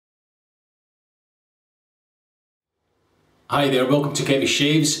Hi there, welcome to Kevy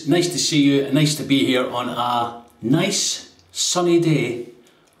Shaves. Nice to see you and nice to be here on a nice sunny day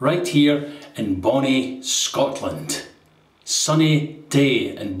right here in bonnie Scotland. Sunny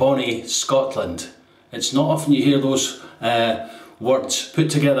day in bonnie Scotland. It's not often you hear those words put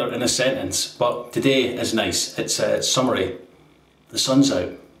together in a sentence, but today is nice. It's summery. The sun's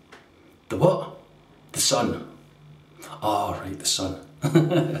out. The what? The sun. Oh, right, the sun.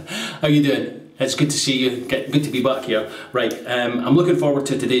 How you doing? It's good to see you, good to be back here. Right, I'm looking forward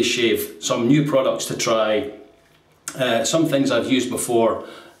to today's shave. Some new products to try, some things I've used before,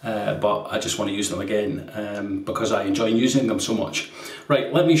 but I just want to use them again because I enjoy using them so much.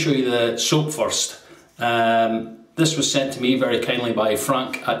 Right, let me show you the soap first. This was sent to me very kindly by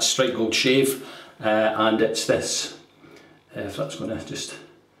Frank at Strike Gold Shave, and it's this. If that's going to just...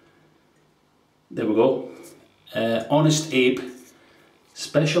 There we go. Honest Abe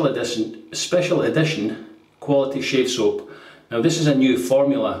Special edition quality shave soap. Now this is a new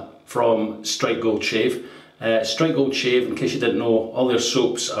formula from Strike Gold Shave. Strike Gold Shave, in case you didn't know, all their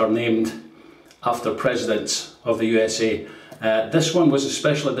soaps are named after presidents of the USA. This one was a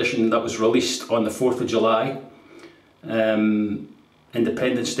special edition that was released on the 4th of July,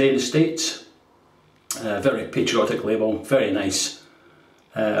 Independence Day in the States. Very patriotic label, very nice.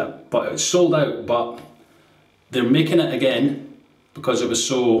 But it's sold out, but they're making it again because it was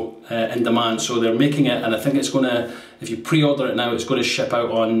so in demand, so they're making it, and I think it's going to, if you pre-order it now, it's going to ship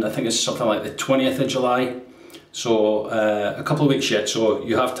out on, I think it's something like the 20th of July, so a couple of weeks yet, so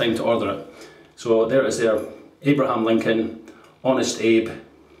you have time to order it. So there it is there, Abraham Lincoln, Honest Abe,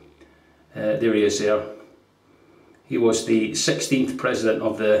 there he is there. He was the 16th president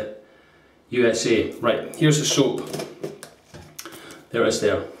of the USA. Right, here's the soap, there it is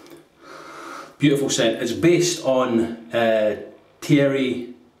there. Beautiful scent. It's based on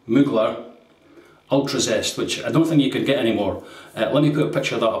Thierry Mugler Ultra Zest, which I don't think you could get anymore. Let me put a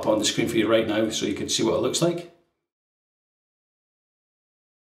picture of that up on the screen for you right now so you can see what it looks like.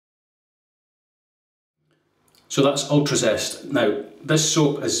 So that's Ultra Zest. Now this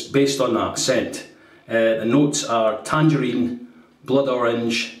soap is based on that scent. The notes are tangerine, blood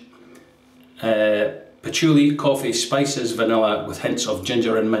orange, patchouli, coffee, spices, vanilla with hints of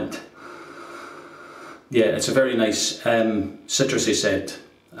ginger and mint. Yeah, it's a very nice citrusy scent.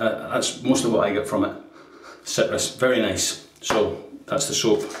 That's most of what I get from it. Citrus, very nice. So that's the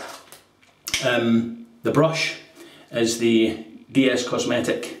soap. The brush is the DS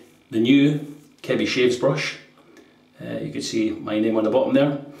Cosmetic, the new Kevy Shaves brush. You can see my name on the bottom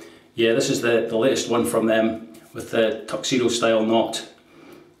there. Yeah, this is the latest one from them with the tuxedo style knot.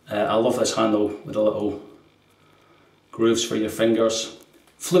 I love this handle with the little grooves for your fingers.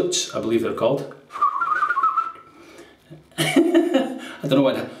 Flutes, I believe they're called. I don't know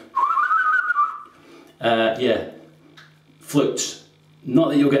what. Yeah, flutes. Not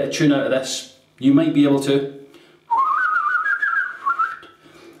that you'll get a tune out of this. You might be able to.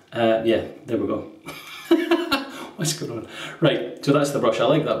 Yeah, there we go. What's going on? Right, so that's the brush. I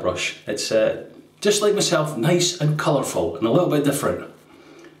like that brush. It's just like myself, nice and colourful and a little bit different.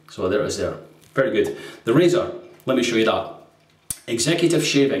 So there it is there. Very good. The razor, let me show you that. Executive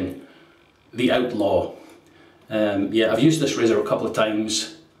Shaving, the Outlaw. Yeah, I've used this razor a couple of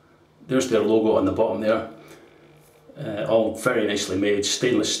times. There's their logo on the bottom there. All very nicely made,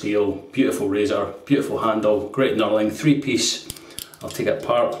 stainless steel, beautiful razor, beautiful handle, great knurling, 3-piece. I'll take it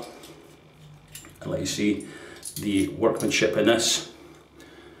apart and let you see the workmanship in this.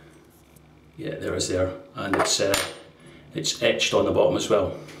 Yeah, there it is there, and it's etched on the bottom as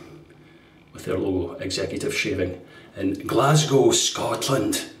well with their logo, Executive Shaving in Glasgow,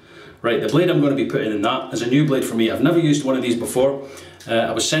 Scotland. Right, the blade I'm going to be putting in that is a new blade for me. I've never used one of these before.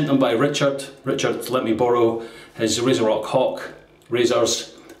 I was sent them by Richard. Richard let me borrow his Razorrock Hawk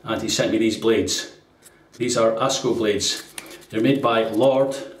razors, and he sent me these blades. These are Asco blades. They're made by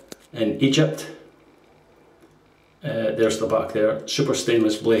Lord in Egypt. There's the back there, super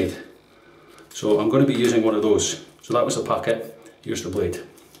stainless blade. So I'm going to be using one of those. So that was the packet, here's the blade.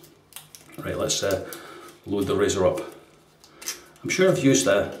 Right, let's load the razor up. I'm sure I've used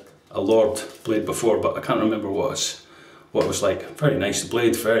a Lord blade before, but I can't remember what it was like. Very nice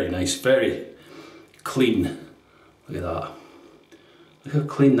blade, very nice, very clean. Look at that. Look how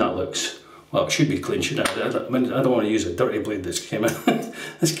clean that looks. Well, it should be clean, shouldn't it? I mean, I don't want to use a dirty blade that's came out.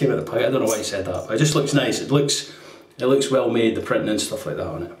 This came out of the packet. I don't know why he said that, but it just looks nice. It looks well made, the printing and stuff like that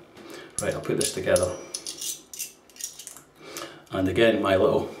on it. Right, I'll put this together. And again, my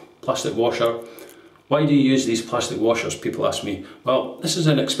little plastic washer. Why do you use these plastic washers, people ask me. Well, this is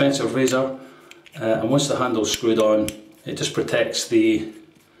an expensive razor, and once the handle's screwed on, it just protects the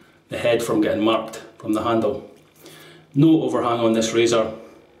head from getting marked from the handle. No overhang on this razor.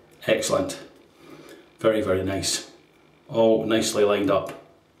 Excellent. Very, very nice. All nicely lined up.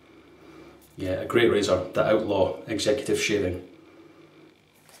 Yeah, a great razor, the Outlaw Executive Shaving.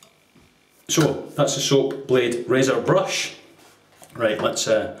 So, that's the soap, blade, razor, brush. Right, let's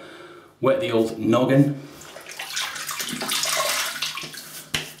wet the old noggin.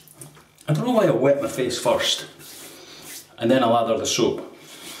 I don't know why I wet my face first and then I lather the soap.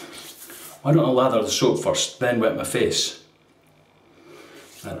 Why don't I lather the soap first, then wet my face?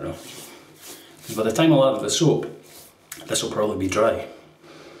 I don't know. By the time I lather the soap, this will probably be dry.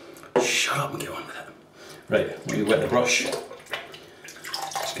 Shut up and get on with it. Right, let me wet the brush.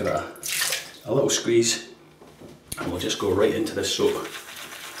 Just give it a little squeeze and we'll just go right into this soap.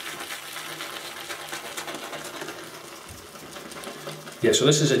 Yeah, so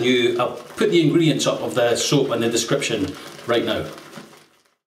this is a new, I'll put the ingredients up of the soap in the description right now.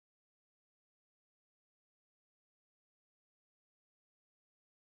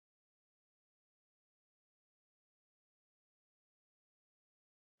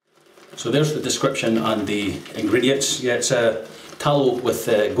 So there's the description and the ingredients. Yeah, it's a tallow with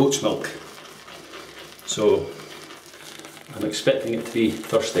goat's milk. So I'm expecting it to be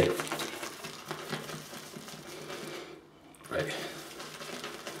thirsty. Right.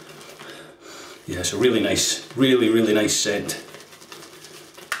 Yeah, it's a really nice, really nice scent.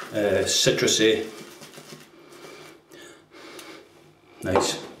 Citrusy.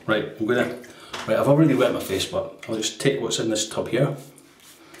 Nice. Right, I've already wet my face, but I'll just take what's in this tub here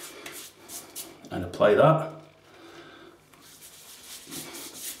and apply that.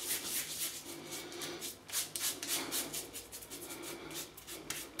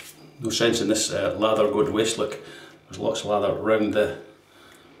 No sense in this lather going to waste. Look, there's lots of lather around the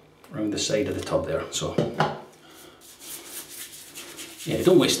side of the tub there. So yeah,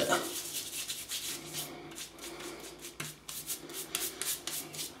 don't waste it.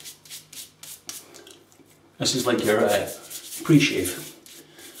 This is like your pre-shave.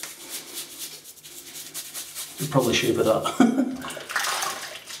 You'll probably shave with that.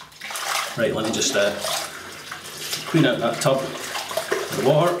 Right, let me just clean out that tub with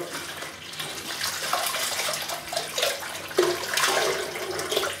water.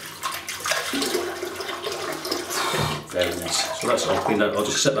 Very nice. So that's all cleaned out. I'll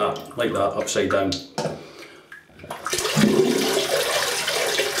just sit that like that upside down.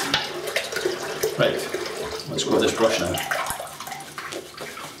 Right, let's go with this brush now.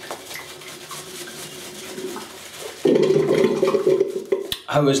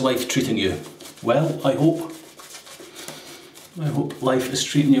 How is life treating you? Well, I hope life is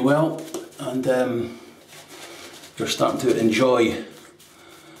treating you well, and you're starting to enjoy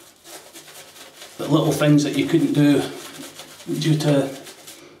the little things that you couldn't do due to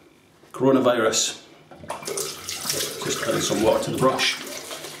coronavirus. Just adding some water to the brush.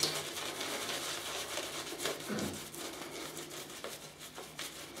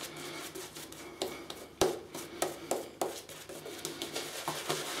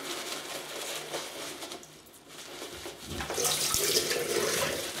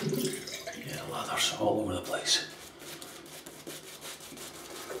 All over the place.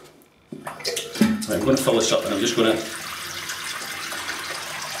 Right, I'm going to fill this up and I'm just going to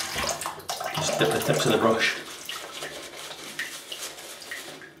dip the tips of the brush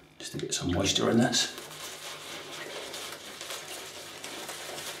just to get some moisture in this.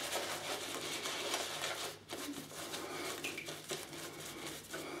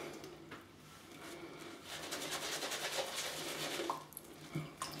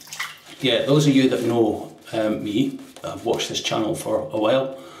 Yeah, those of you that know me, I've watched this channel for a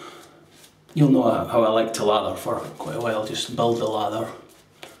while, you'll know how I like to lather for quite a while. Just build the lather,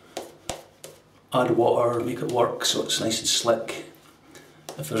 add water, make it work so it's nice and slick.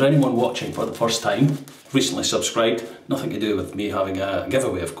 If there's anyone watching for the first time, recently subscribed, nothing to do with me having a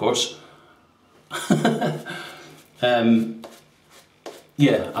giveaway of course.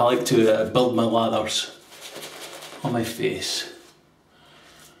 Yeah, I like to build my lathers on my face.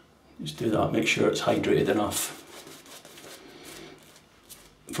 Just do that, make sure it's hydrated enough.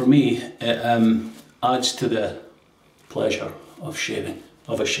 For me, it adds to the pleasure of shaving,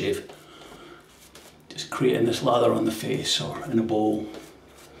 of a shave. Just creating this lather on the face or in a bowl.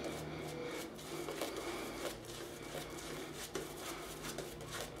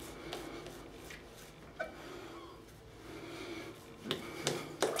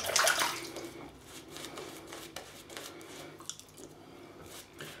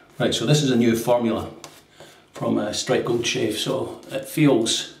 Right, so this is a new formula from Strike Gold Shave, so it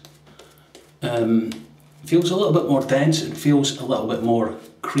feels a little bit more dense, it feels a little bit more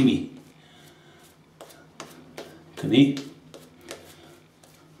creamy. to me.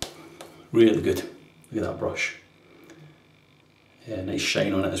 Really good. Look at that brush. Yeah, nice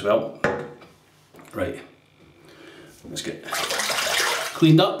shine on it as well. Right, let's get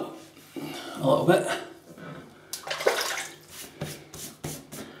cleaned up a little bit.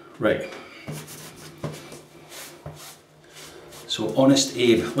 Right. So, Honest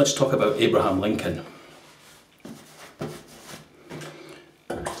Abe. Let's talk about Abraham Lincoln.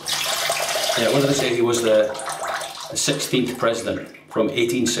 Yeah, what did I say? He was the 16th president from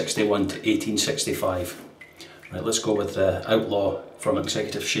 1861 to 1865. Right, let's go with the Outlaw from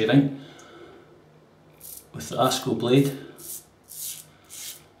Executive Shaving with the Asco blade.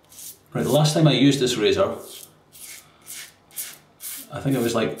 Right, the last time I used this razor, I think it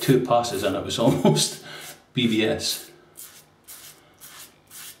was like 2 passes and it was almost BBS.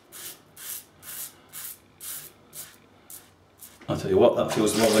 I'll tell you what, that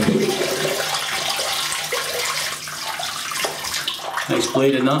feels lovely. Nice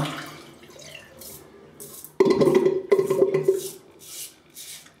blade in that.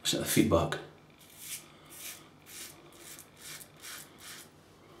 What's the feedback?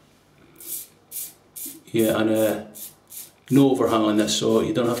 Yeah, and no overhang on this, so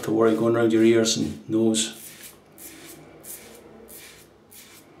you don't have to worry going around your ears and nose.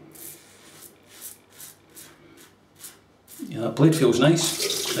 Yeah, that blade feels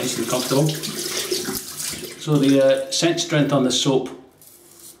nice, nice and comfortable. So the scent strength on the soap,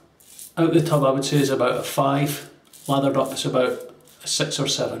 out the tub I would say is about a 5, lathered up is about a 6 or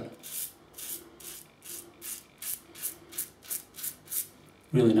 7.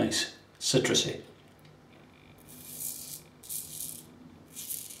 Really nice, citrusy.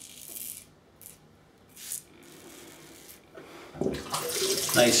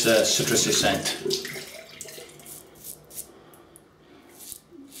 Nice citrusy scent.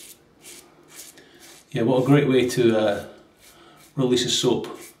 Yeah, what a great way to release a soap.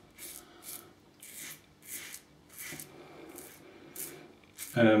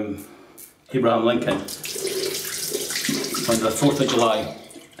 Abraham Lincoln on the 4th of July.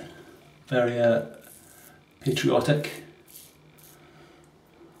 Very patriotic.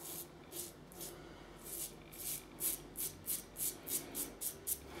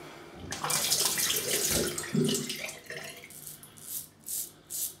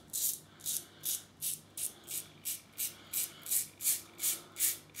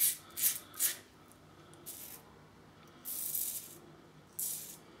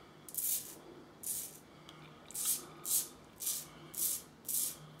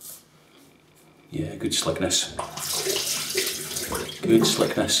 Yeah, good slickness. Good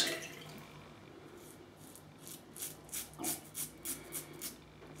slickness.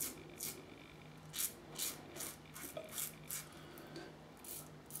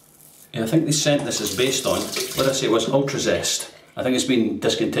 Yeah, I think the scent this is based on, what did I say, it was Ultra Zest. I think it's been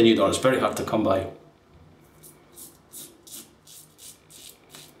discontinued or it's very hard to come by.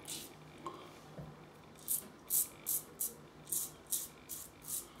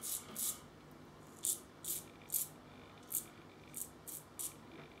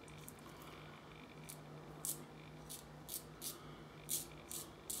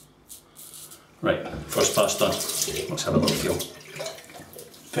 Right, first pass done. Let's have a little feel.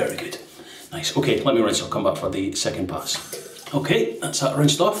 Very good. Nice. Okay, let me rinse. I'll come back for the second pass. Okay, that's that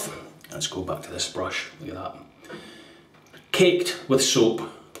rinsed off. Let's go back to this brush. Look at that. Caked with soap.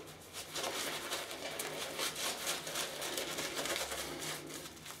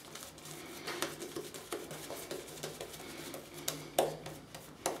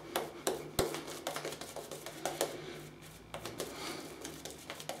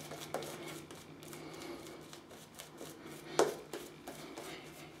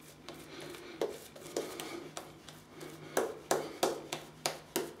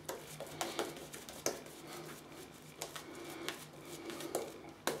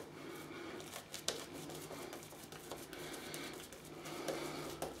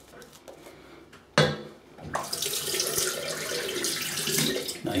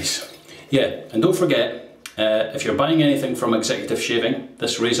 Nice. Yeah, and don't forget, if you're buying anything from Executive Shaving,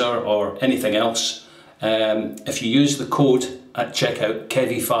 this razor or anything else, if you use the code at checkout,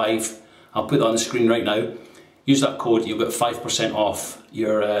 Kevy5, I'll put that on the screen right now, use that code, you'll get 5% off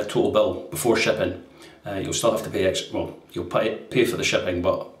your total bill before shipping. You'll still have to pay extra, well, you'll pay for the shipping,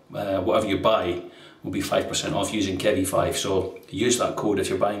 but whatever you buy will be 5% off using Kevy5, so use that code if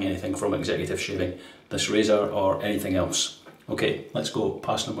you're buying anything from Executive Shaving, this razor or anything else. Okay, let's go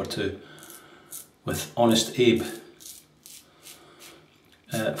pass number 2 with Honest Abe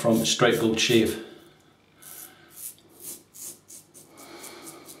from Stripe Gold Shave.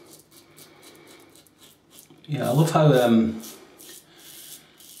 Yeah, I love how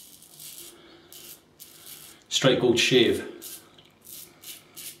Strike Gold shave.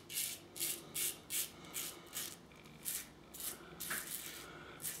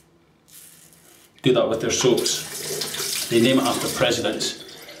 Do that with their soaps. They name it after presidents.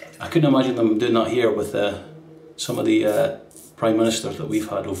 I couldn't imagine them doing that here with some of the prime ministers that we've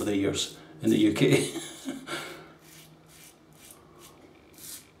had over the years in the UK.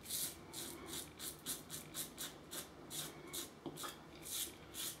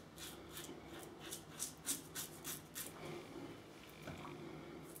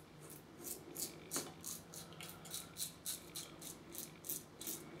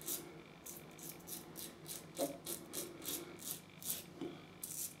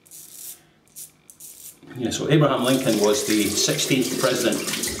 Yeah, so Abraham Lincoln was the 16th president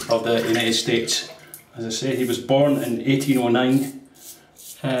of the United States. As I say, he was born in 1809.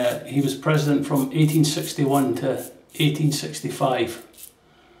 He was president from 1861 to 1865.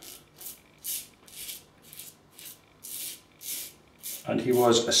 And he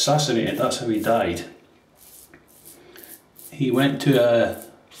was assassinated, that's how he died. He went to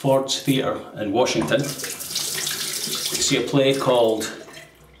Ford's Theatre in Washington to see a play called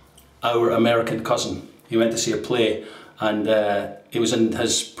Our American Cousin. He went to see a play, and he was in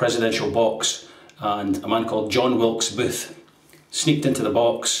his presidential box, and a man called John Wilkes Booth sneaked into the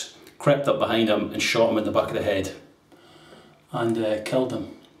box, crept up behind him and shot him in the back of the head and killed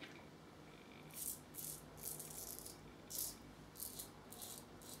him.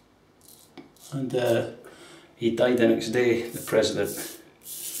 And he died the next day, the president.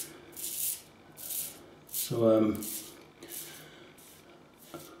 So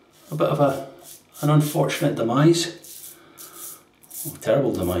a bit of an unfortunate demise. Oh,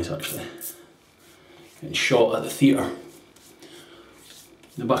 terrible demise actually. Getting shot at the theatre.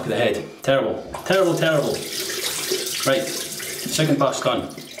 The back of the head. Terrible. Terrible, terrible. Right, second pass done.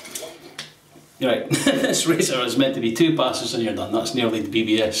 You're right, this racer is meant to be 2 passes and you're done. That's nearly the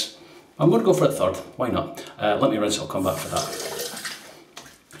BBS. I'm going to go for a third, why not? Let me rinse, I'll come back for that.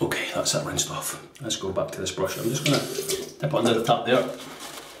 Okay, that's that rinsed off. Let's go back to this brush. I'm just going to dip it under the tap there.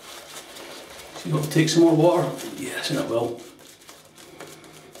 See if it'll take some more water. Yes, and it will.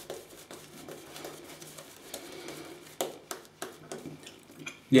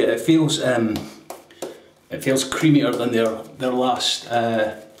 Yeah, it feels creamier than their last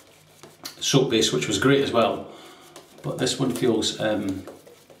soap base, which was great as well. But this one feels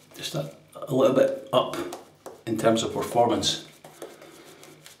just a little bit up in terms of performance.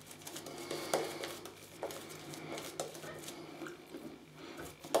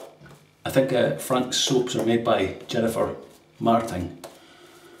 I think Frank's soaps are made by Jennifer Martin.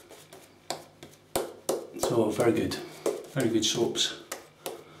 So very good soaps.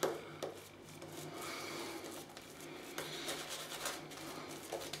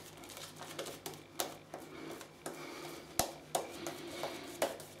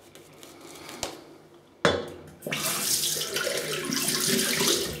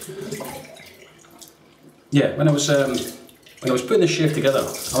 Yeah, when I was putting the shave together,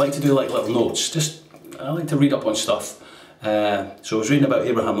 I like to do like little notes. I like to read up on stuff. So I was reading about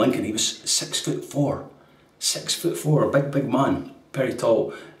Abraham Lincoln. He was 6'4", 6'4", a big man, very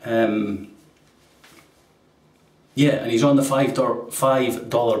tall. Yeah, and he's on the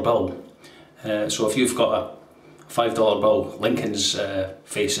 $5 bill. So if you've got a $5 bill, Lincoln's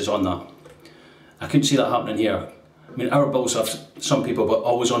face is on that. I couldn't see that happening here. I mean, our bills have some people, but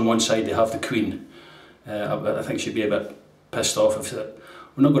always on one side they have the Queen. I think she'd be a bit pissed off if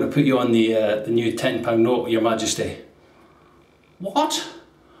we're not going to put you on the new £10 note, Your Majesty. What?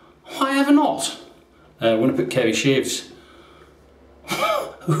 Why ever not? We're going to put Kevy shaves.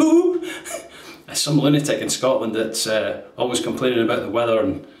 Who? Some lunatic in Scotland that's always complaining about the weather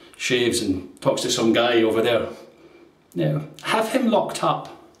and shaves and talks to some guy over there. Yeah, have him locked up.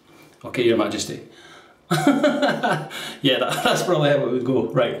 Okay, Your Majesty. Yeah, that's probably how it would go.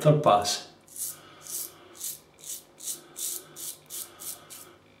 Right, third pass.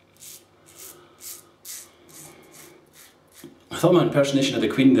 I thought my impersonation of the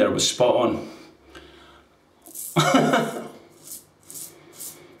Queen there was spot on.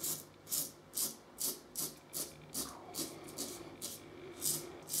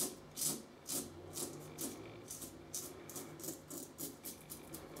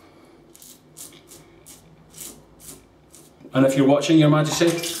 And if you're watching, Your Majesty,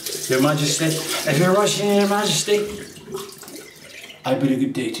 if you're watching, Your Majesty, I bid a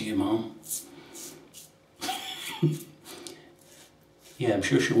good day to you, Mom. Yeah, I'm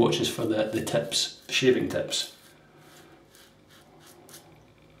sure she watches for the tips, shaving tips.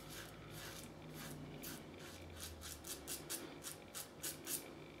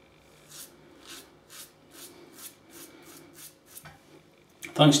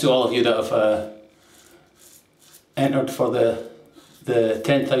 Thanks to all of you that have entered for the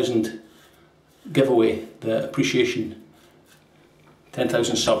 10,000 giveaway, the appreciation,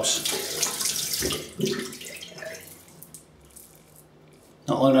 10,000 subs.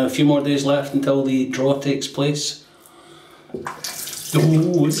 Not long now, a few more days left until the draw takes place.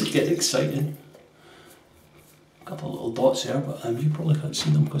 Oh, it's getting exciting. A couple of little dots there, but you probably can't see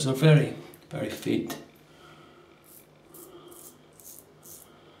them because they're very, very faint.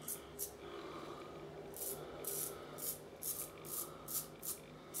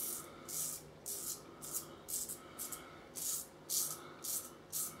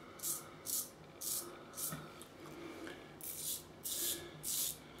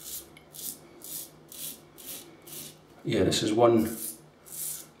 Yeah, this is one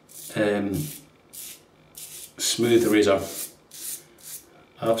smooth razor.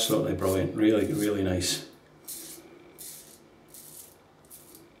 Absolutely brilliant, really, really nice.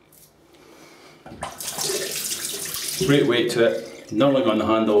 Great weight to it. Knurling on the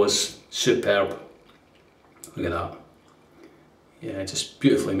handle is superb. Look at that. Yeah, just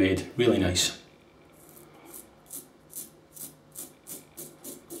beautifully made, really nice.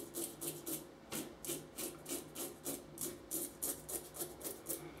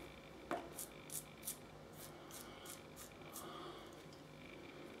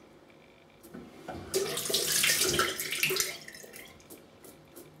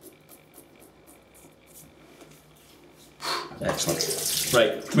 Excellent.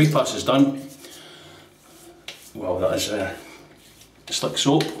 Right, 3 passes done. Well, that is slick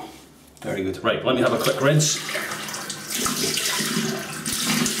soap. Very good. Right, let me have a quick rinse.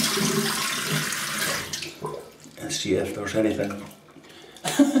 Let's see if there's anything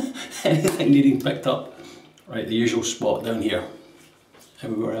anything needing picked up. Right, the usual spot down here.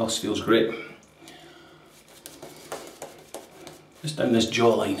 Everywhere else feels great. Just down this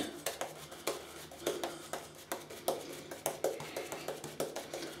jawline.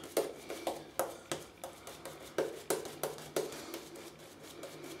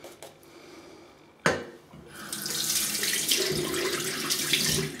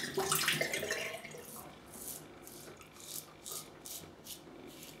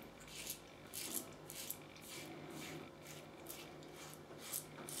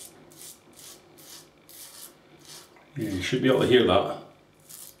 Yeah, you should be able to hear that.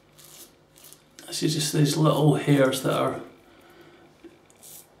 This is just these little hairs that are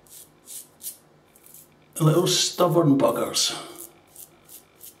little stubborn buggers.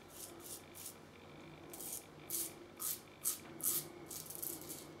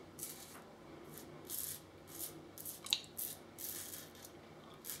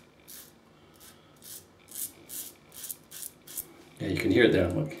 Yeah, you can hear it there,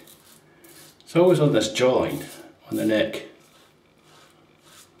 look. It's always on this jawline. On the neck,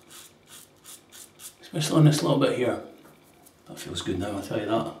 especially on this little bit here. That feels good now, I'll tell you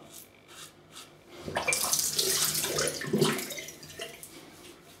that.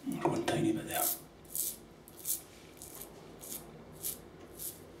 There's one tiny bit there.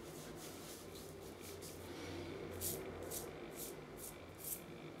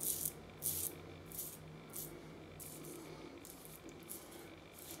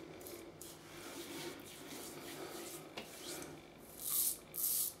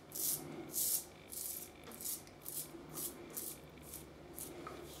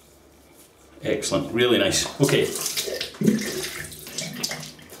 Excellent, really nice. Okay,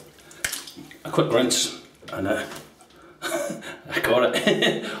 a quick rinse and I got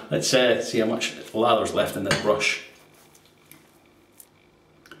it. Let's see how much lather's left in this brush.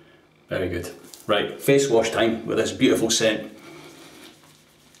 Very good. Right, face wash time with this beautiful scent.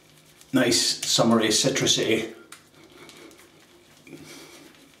 Nice, summery, citrusy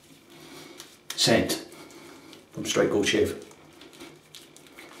scent from Strike Gold Shave.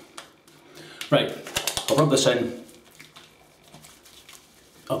 Right, I'll rub this in,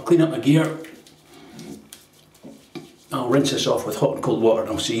 I'll clean up my gear, I'll rinse this off with hot and cold water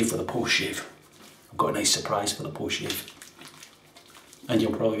and I'll see you for the post shave. I've got a nice surprise for the post shave. And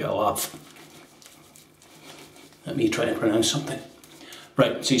you'll probably get a laugh at me trying to pronounce something.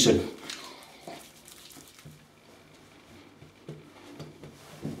 Right, see you soon.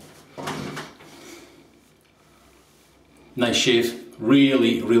 Nice shave,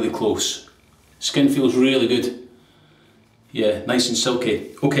 really, really close. Skin feels really good. Yeah, nice and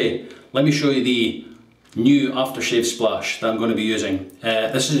silky. Okay, let me show you the new aftershave splash that I'm going to be using.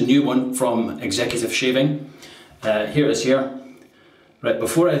 This is a new one from Executive Shaving. Here it is here. Right,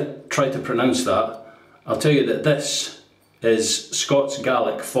 before I try to pronounce that, I'll tell you that this is Scots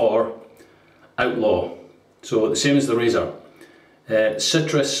Gaelic for Outlaw. So the same as the razor.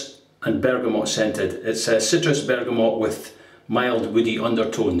 citrus and bergamot scented. It's citrus bergamot with mild woody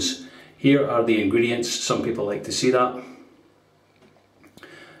undertones. Here are the ingredients. Some people like to see that.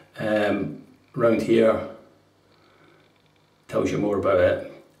 Round here tells you more about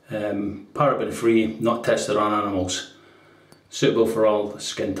it. Paraben free, not tested on animals. Suitable for all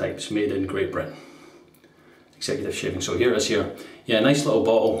skin types, made in Great Britain. Executive shaving. So here it is here. Yeah, nice little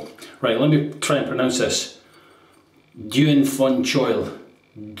bottle. Right, let me try and pronounce this. Duine von Choill.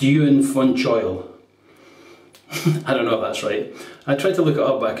 Duine von Choill. I don't know if that's right. I tried to look it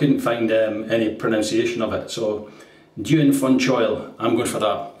up, but I couldn't find any pronunciation of it. So Duine von Choill. I'm going for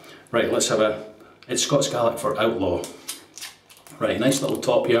that. Right, let's have a. It's Scots Gaelic for outlaw. Right, nice little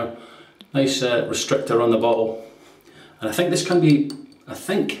top here. Nice restrictor on the bottle. And I think this can be. I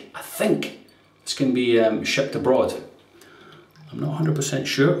think this can be shipped abroad. I'm not 100%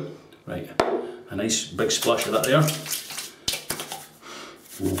 sure. Right, a nice big splash of that there.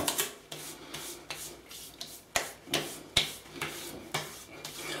 Ooh.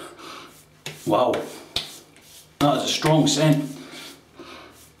 Wow, that is a strong scent.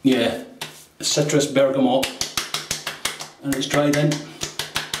 Yeah, citrus bergamot, and it's dried in.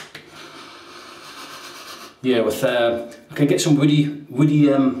 Yeah, with I can get some woody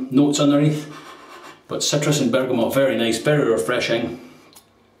notes underneath. But citrus and bergamot, very nice, very refreshing.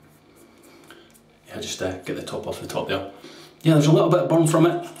 Yeah, just get the top off the top there. Yeah, there's a little bit of burn from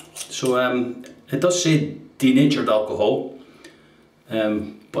it. So it does say denatured alcohol,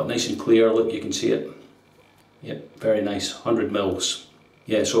 but nice and clear. Look, you can see it. Yep, very nice, 100 mils.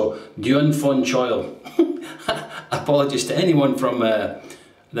 Yeah, so Duine von Choill. Apologies to anyone from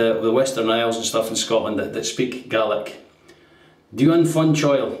the Western Isles and stuff in Scotland that speak Gaelic. Duine von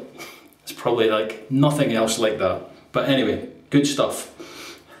Choill. It's probably like nothing else like that. But anyway, good stuff.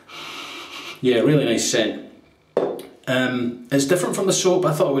 Yeah, really nice scent. It's different from the soap.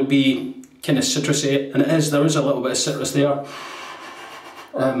 I thought it would be kind of citrusy, and it is. There is a little bit of citrus there.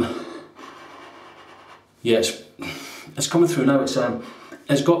 Yeah, it's coming through now.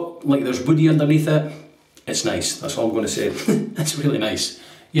 It's got like there's woody underneath it. It's nice. That's all I'm going to say. It's really nice.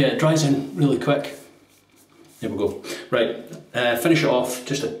 Yeah, it dries in really quick. There we go. Right, finish it off,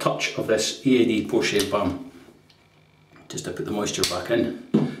 just a touch of this EAD post-shave balm. Just to put the moisture back in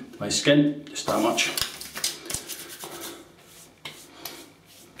to my skin, just that much.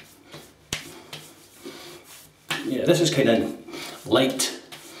 Yeah, this is kind of light,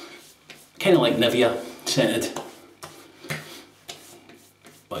 kind of like Nivea scented,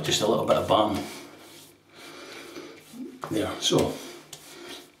 but just a little bit of balm. There, so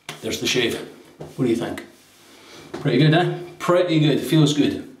there's the shave. What do you think? Pretty good, eh? Pretty good, feels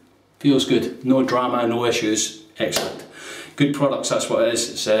good. Feels good, no drama, no issues, excellent. Good products, that's what it is,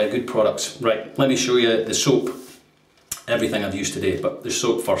 it's good products. Right, let me show you the soap, everything I've used today, but the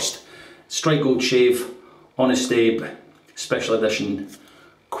soap first. Strike Gold Shave, Honest Abe, Special Edition,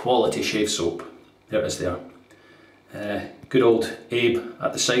 Quality Shave Soap. There it is there. Good old Abe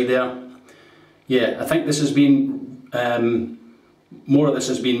at the side there. Yeah, I think this has been, more of this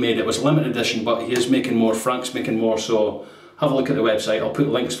has been made. It was limited edition, but he is making more, Frank's making more, so have a look at the website. I'll put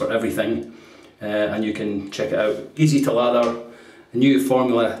links for everything and you can check it out. Easy to lather, a new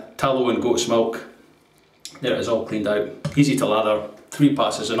formula, tallow and goat's milk. There it is, all cleaned out. Easy to lather, 3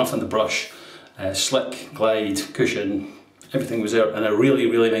 passes, enough on the brush. Slick, glide, cushion, everything was there, and a really,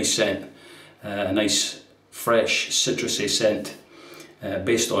 really nice scent. A nice, fresh, citrusy scent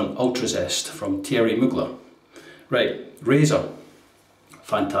based on Ultra Zest from Thierry Mugler. Right, razor.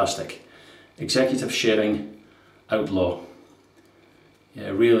 Fantastic. Executive shaving, Outlaw. Yeah,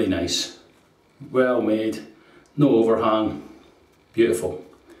 really nice. Well made, no overhang, beautiful.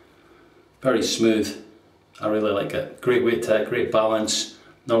 Very smooth, I really like it. Great weight tech, great balance,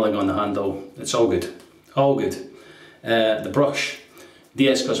 knurling on the handle, it's all good. All good. The brush,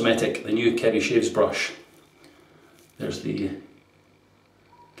 DS Cosmetic, the new Kevy Shaves brush. There's the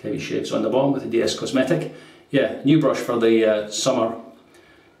Kevy Shaves on the bottom with the DS Cosmetic. Yeah, new brush for the summer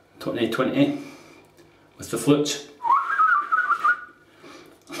 2020 with the flute.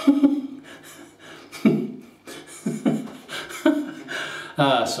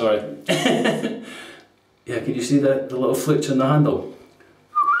 Ah, sorry. Yeah, can you see the little flutes in the handle?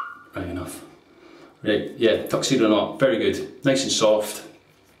 Right enough. Right, yeah, tuxedo knot, very good. Nice and soft.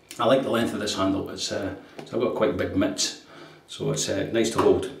 I like the length of this handle. It's so I've got quite big mitts, so it's nice to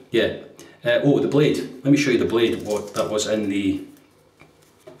hold. Yeah. Oh, the blade. Let me show you the blade, what that was in the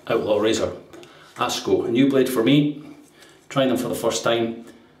Outlaw razor. Asco, a new blade for me. Trying them for the first time.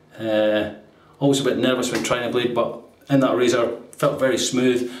 Always a bit nervous when trying a blade, but in that razor, felt very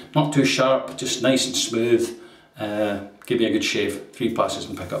smooth. Not too sharp, just nice and smooth. give me a good shave, 3 passes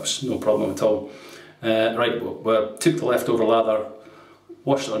and pickups, no problem at all. Right, we took the leftover lather,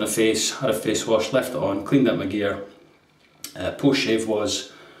 washed it on the face, had a face wash, left it on, cleaned up my gear. Post shave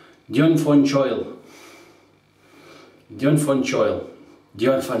was Duine von Choill. Duine von Choill.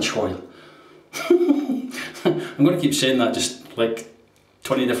 Duine von Choill. I'm going to keep saying that just like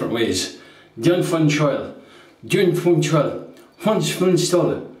 20 different ways. Duine von Choill. Duine von Choill. Hans von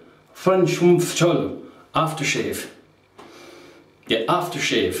Stolle. Franz von Choill. Aftershave. Yeah,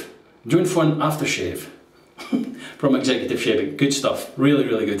 aftershave. Duine von aftershave. From Executive Shaving. Good stuff. Really,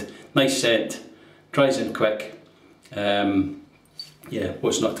 really good. Nice scent. Dries in quick. Yeah,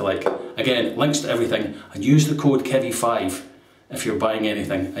 what's not to like? Again, links to everything, and use the code Kevy5 if you're buying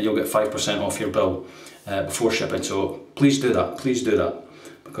anything, and you'll get 5% off your bill before shipping. So please do that,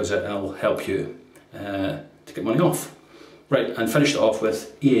 because it'll help you to get money off. Right, and finished it off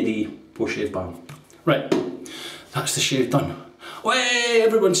with EAD post-shave balm. Right, that's the shave done. Way,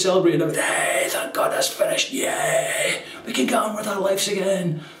 everyone's celebrating it. Hey, thank God that's finished. Yay, we can get on with our lives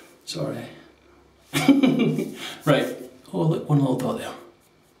again. Sorry. Right. Oh, look, one little dot there.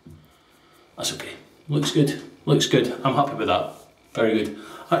 That's okay. Looks good. Looks good. I'm happy with that. Very good.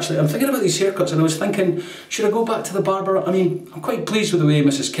 Actually, I'm thinking about these haircuts, and I was thinking, should I go back to the barber? I mean, I'm quite pleased with the way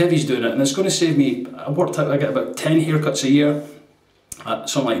Mrs. Kevy's doing it, and it's going to save me. I worked out I get about 10 haircuts a year, at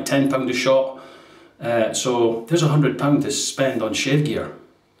something like £10 a shot. So there's £100 to spend on shave gear.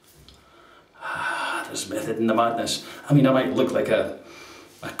 There's method in the madness. I mean, I might look like a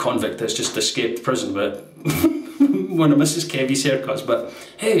convict that's just escaped prison, but one of Mrs. Kevy's haircuts. But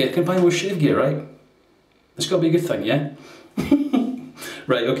hey, I can buy more shave gear, right? It's got to be a good thing, yeah?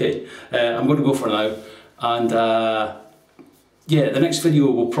 Right, okay. I'm going to go for now. And yeah, the next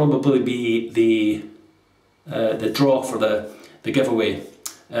video will probably be the draw for the giveaway.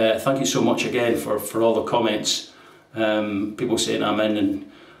 Thank you so much again for all the comments. People saying I'm in,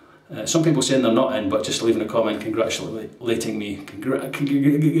 and some people saying they're not in, but just leaving a comment congratulating me.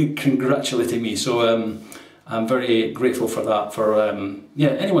 Congratulating me. So I'm very grateful for that. For yeah,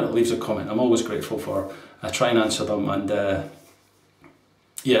 anyone that leaves a comment, I'm always grateful for. I try and answer them, and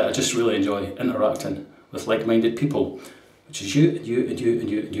yeah, I just really enjoy interacting with like-minded people, which is you, and you, and you, and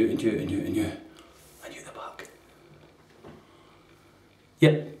you, and you, and you, and you, and you, and you at the back.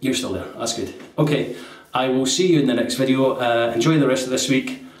 Yep, you're still there. That's good. Okay, I will see you in the next video. Enjoy the rest of this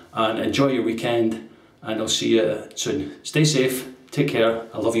week, and enjoy your weekend, and I'll see you soon. Stay safe, take care,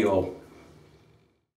 I love you all.